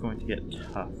where it's going to get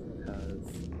tough, because...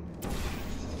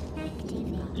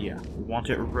 yeah, we want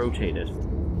it rotated.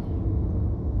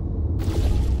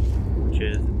 Which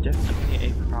is definitely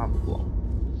a problem.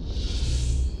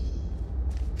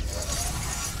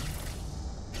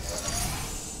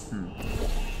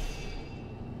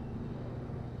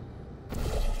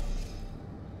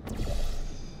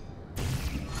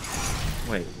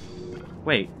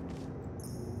 Wait.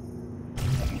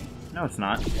 No, it's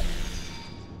not.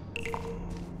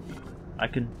 I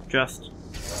can just...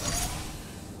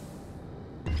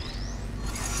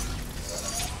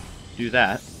 do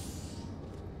that.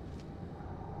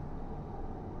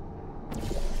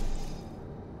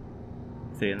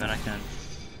 see, and then I can...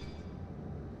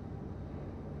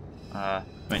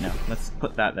 wait, no. Let's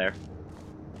put that there.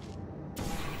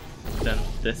 Then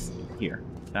this here.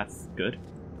 That's good.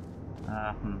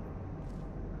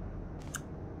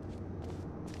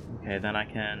 Okay, then I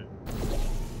can...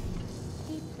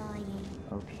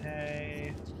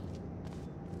 Okay...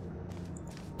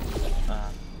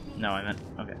 no, I meant...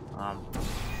 Okay,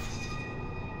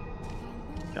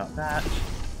 got that.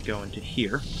 Go into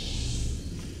here.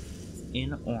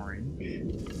 In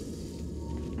orange.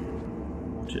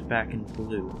 Put it back in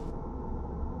blue.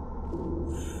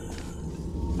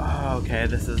 Oh, okay,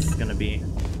 this is gonna be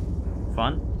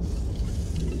fun.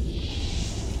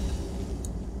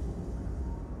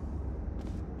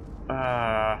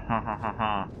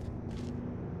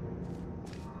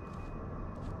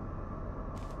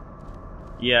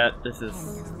 Yeah, this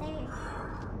is...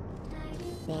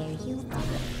 There you are.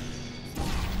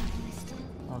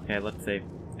 Okay, let's see.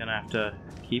 Gonna have to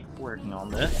keep working on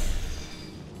this.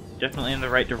 Definitely in the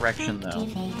right direction, though.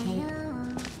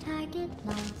 Target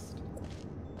lost.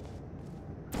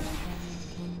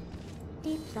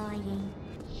 Deploying.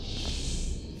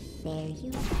 There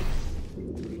you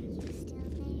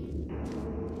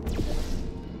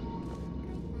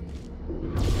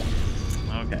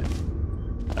are. Okay.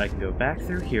 I can go back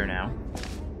through here now.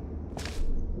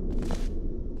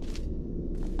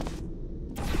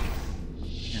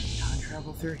 And time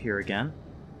travel through here again.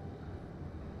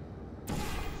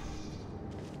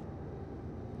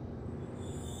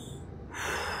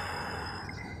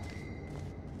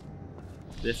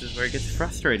 This is where it gets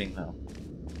frustrating, though.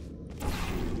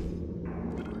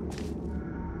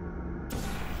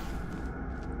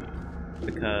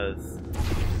 Because...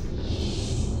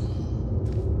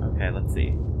 Okay, let's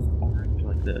see. Orange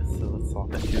like this, so let's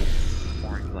swap it to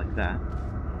orange like that.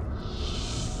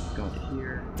 Go into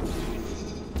here.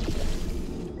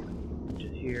 Into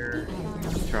here.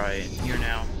 Let's try it here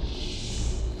now.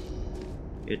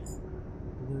 It's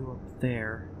blue up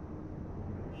there.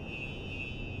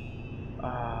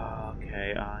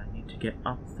 Okay, I need to get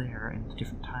up there in a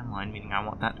different timeline, meaning I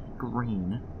want that to be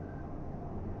green.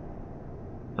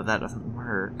 But that doesn't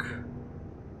work.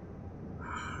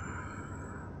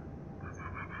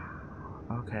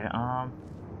 Okay,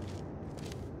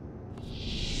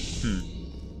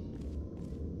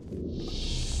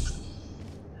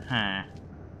 Huh.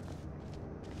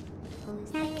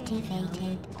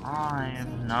 Activated.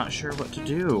 I'm not sure what to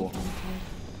do.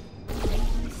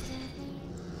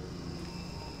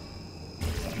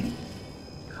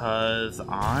 Because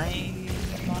I'm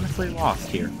honestly lost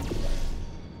here.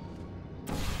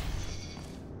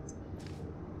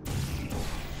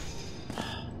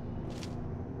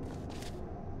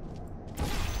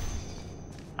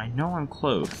 I know I'm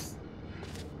close.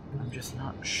 I'm just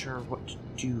not sure what to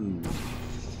do.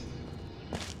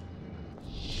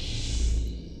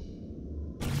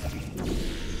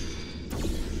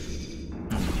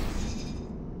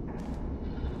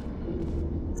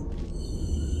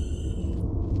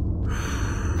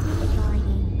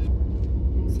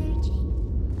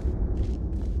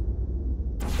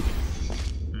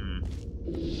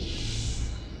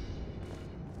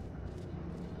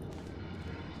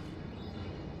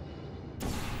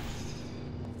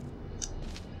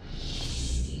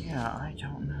 Yeah, I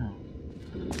don't know.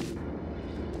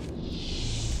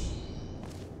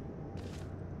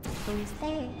 Who's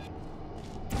there?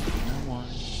 No one.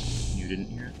 You didn't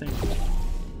hear a thing?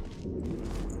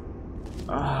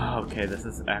 Oh, okay, this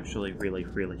is actually really,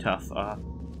 really tough. So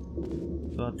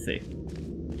let's see.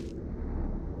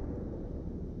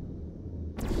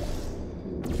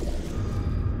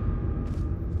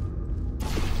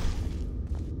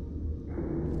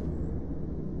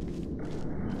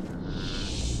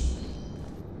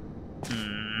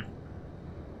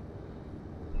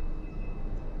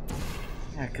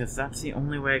 Yeah, because that's the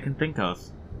only way I can think of.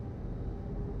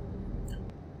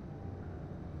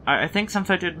 I think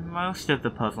since I did most of the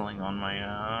puzzling on my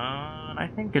own, I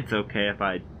think it's okay if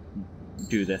I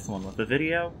do this one with a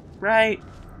video, right?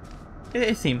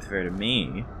 It seems fair to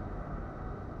me.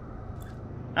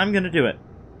 I'm gonna do it.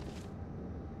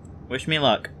 Wish me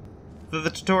luck. So the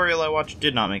tutorial I watched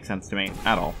did not make sense to me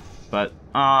at all, but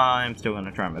I'm still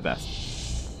gonna try my best.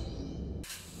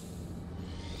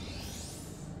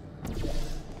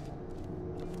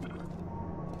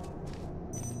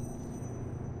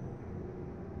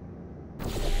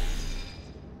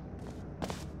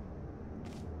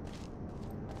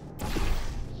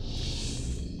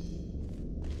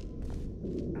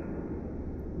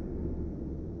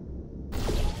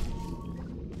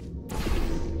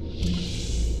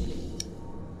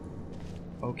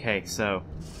 Okay, so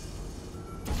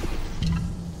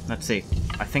let's see.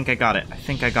 I think I got it. I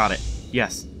think I got it.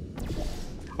 Yes.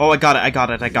 Oh, I got it. I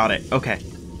got it. I got it. Okay.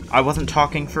 I wasn't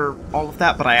talking for all of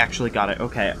that, but I actually got it.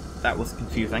 Okay. That was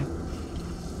confusing.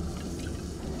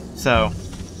 So,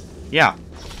 yeah.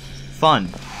 Fun.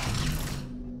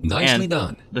 Nicely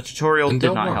done. The tutorial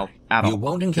did not help at all. You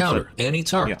won't encounter any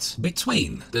turrets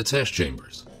between the test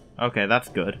chambers. Okay, that's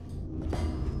good.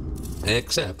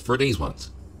 Except for these ones.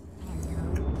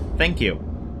 Thank you.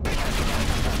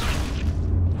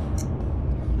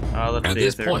 Let's At see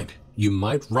this point, you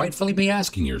might rightfully be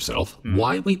asking yourself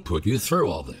why we put you through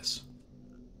all this.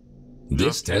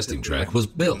 This testing track was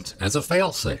built as a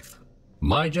failsafe.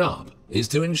 My job is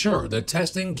to ensure that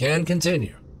testing can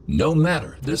continue, no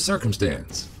matter the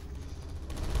circumstance.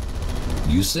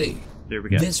 You see, there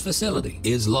we go. This facility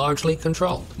is largely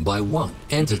controlled by one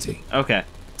entity. Okay.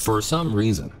 For some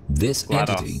reason, this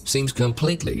entity seems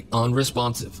completely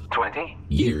unresponsive. 20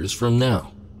 years from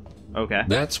now. Okay.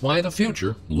 That's why the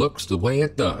future looks the way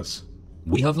it does.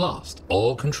 We have lost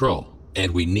all control,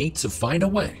 and we need to find a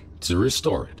way to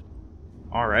restore it.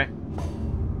 Alright.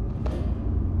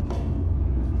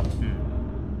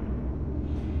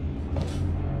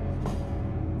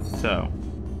 So,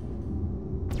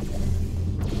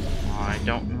 I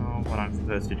don't know what I'm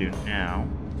supposed to do now.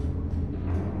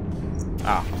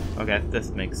 Ah, okay, this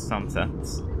makes some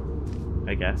sense,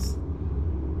 I guess.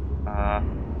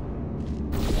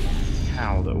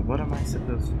 How though? What am I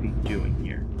supposed to be doing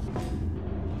here?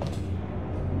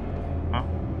 Huh?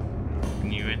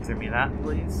 Can you answer me that,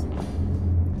 please?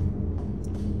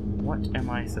 What am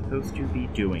I supposed to be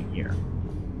doing here?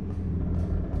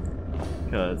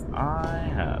 Because I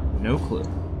have no clue.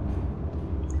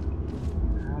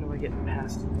 How do I get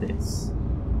past this?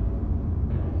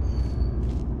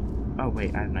 Oh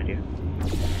wait, I have an idea.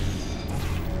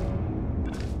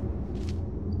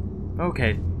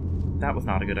 Okay, that was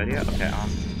not a good idea. Okay,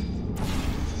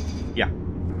 yeah.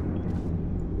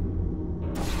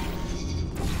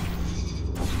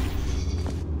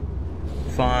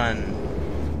 Fun.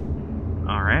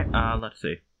 Alright, let's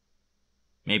see.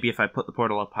 Maybe if I put the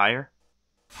portal up higher?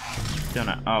 Don't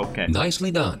know. Oh, okay.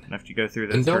 Nicely done. I have to go through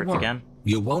those turrets again?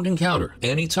 You won't encounter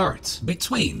any turrets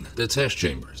between the test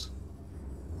chambers.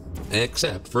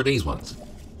 Except for these ones.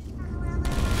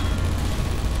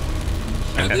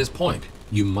 Okay. At this point,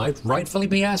 you might rightfully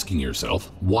be asking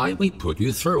yourself why we put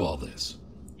you through all this.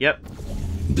 Yep.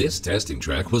 This testing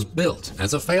track was built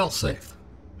as a failsafe.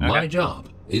 Okay. My job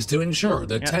is to ensure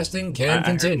that testing can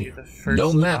continue,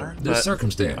 no matter the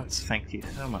circumstance. Thank you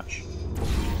so much.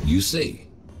 You see,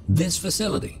 this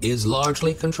facility is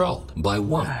largely controlled by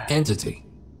one entity.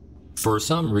 For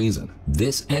some reason,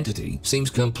 this entity seems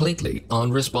completely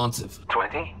unresponsive.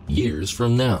 20 years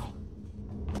from now.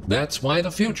 That's why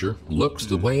the future looks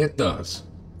the way it does.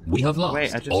 We have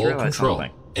lost all control,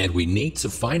 and we need to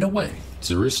find a way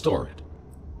to restore it.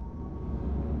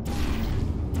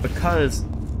 Because...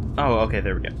 Oh, okay,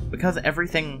 there we go. Because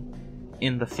everything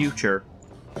in the future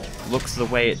looks the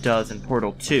way it does in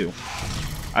Portal 2,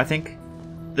 I think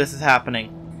this is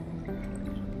happening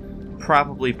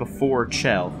probably before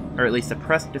Chell, or at least the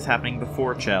present is happening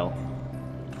before Chell,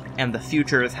 and the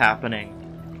future is happening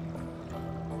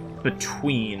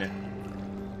between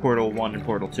Portal 1 and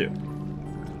Portal 2.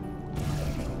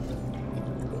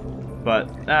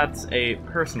 But that's a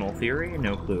personal theory,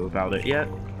 no clue about it yet.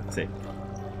 Let's see.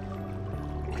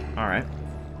 Alright.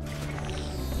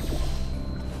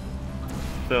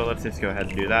 So let's just go ahead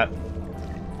and do that.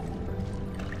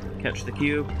 Catch the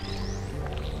cube.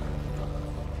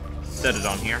 Set it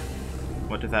on here.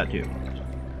 What does that do?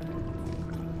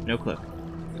 No clue.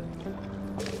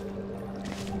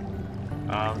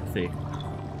 Let's see.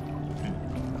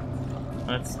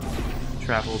 Let's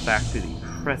travel back to the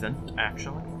present,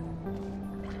 actually.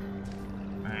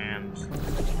 And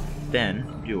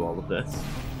then do all of this.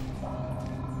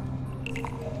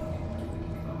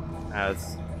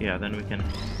 Then we can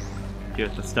deal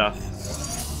with the stuff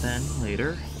then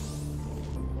later.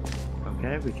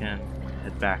 Okay, we can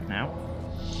head back now.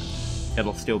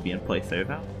 It'll still be in place there,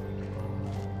 though.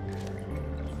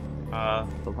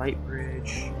 The light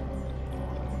bridge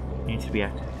needs to be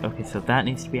activated. Okay, so that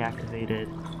needs to be activated.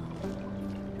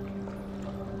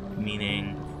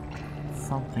 Meaning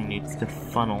something needs to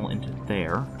funnel into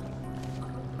there.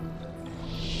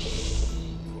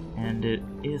 And it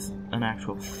is an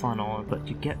actual funnel, but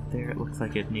to get there, it looks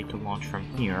like it'd need to launch from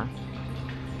here.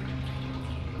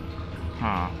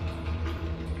 Huh.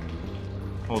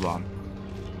 Hold on.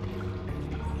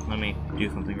 Let me do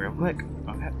something real quick.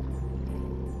 Okay.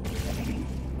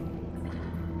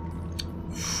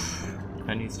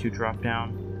 That needs to drop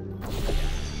down.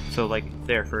 So, like,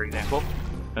 there, for example.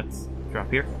 Let's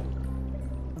drop here.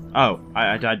 Oh,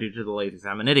 I died due to the lasers.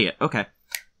 I'm an idiot. Okay.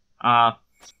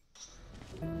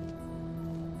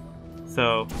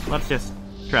 So, let's just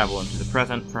travel into the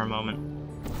present for a moment.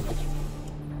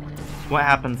 What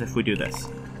happens if we do this?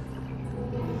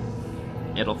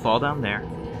 It'll fall down there,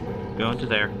 go into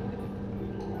there,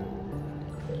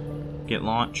 get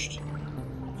launched.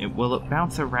 It will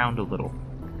bounce around a little,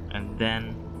 and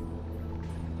then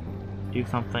do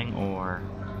something, or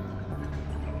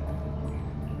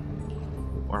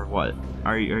what?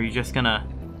 Are you just gonna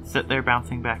sit there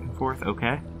bouncing back and forth?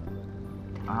 Okay.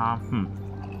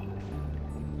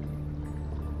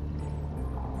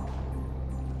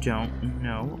 Don't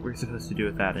know what we're supposed to do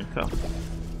with that info.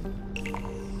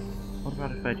 What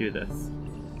about if I do this?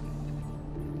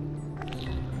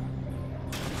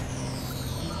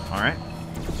 Alright.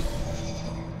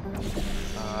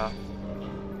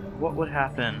 What would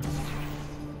happen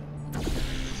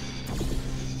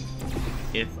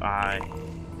if I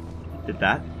did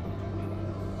that?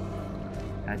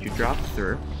 As you drop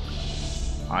through,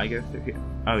 I go through here.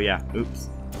 Oh yeah, oops.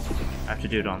 I have to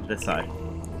do it on this side.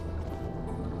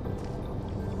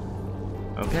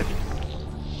 Okay.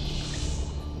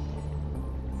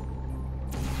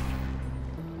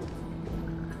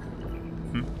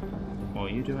 Will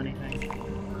you do anything?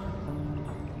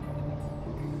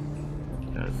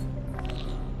 Because...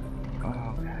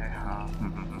 okay,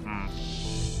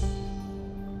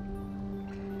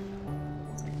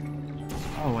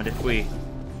 Oh, and if we...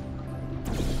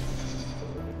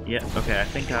 yeah, okay, I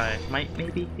think I might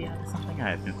maybe be onto something.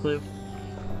 I have no clue.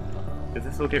 Because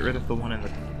this will get rid of the one in the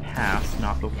past,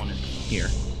 not the one in here.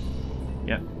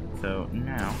 Yep, so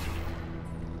now...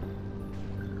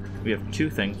 we have two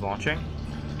things launching.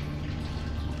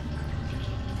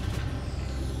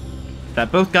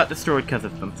 That both got destroyed because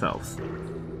of themselves.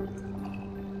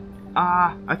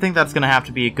 I think that's gonna have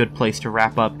to be a good place to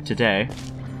wrap up today.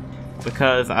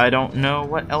 Because I don't know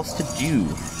what else to do.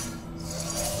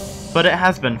 But it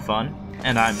has been fun,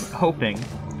 and I'm hoping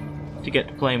to get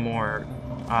to play more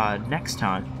next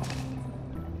time.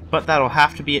 But that'll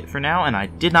have to be it for now, and I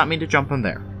did not mean to jump in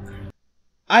there.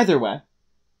 Either way,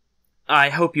 I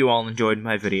hope you all enjoyed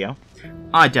my video.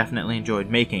 I definitely enjoyed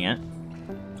making it.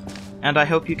 And I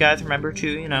hope you guys remember to,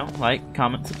 you know, like,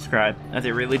 comment, subscribe, as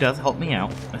it really does help me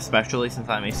out, especially since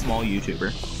I'm a small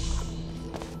YouTuber.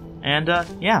 And,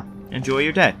 yeah, enjoy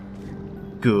your day.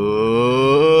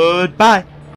 Goodbye!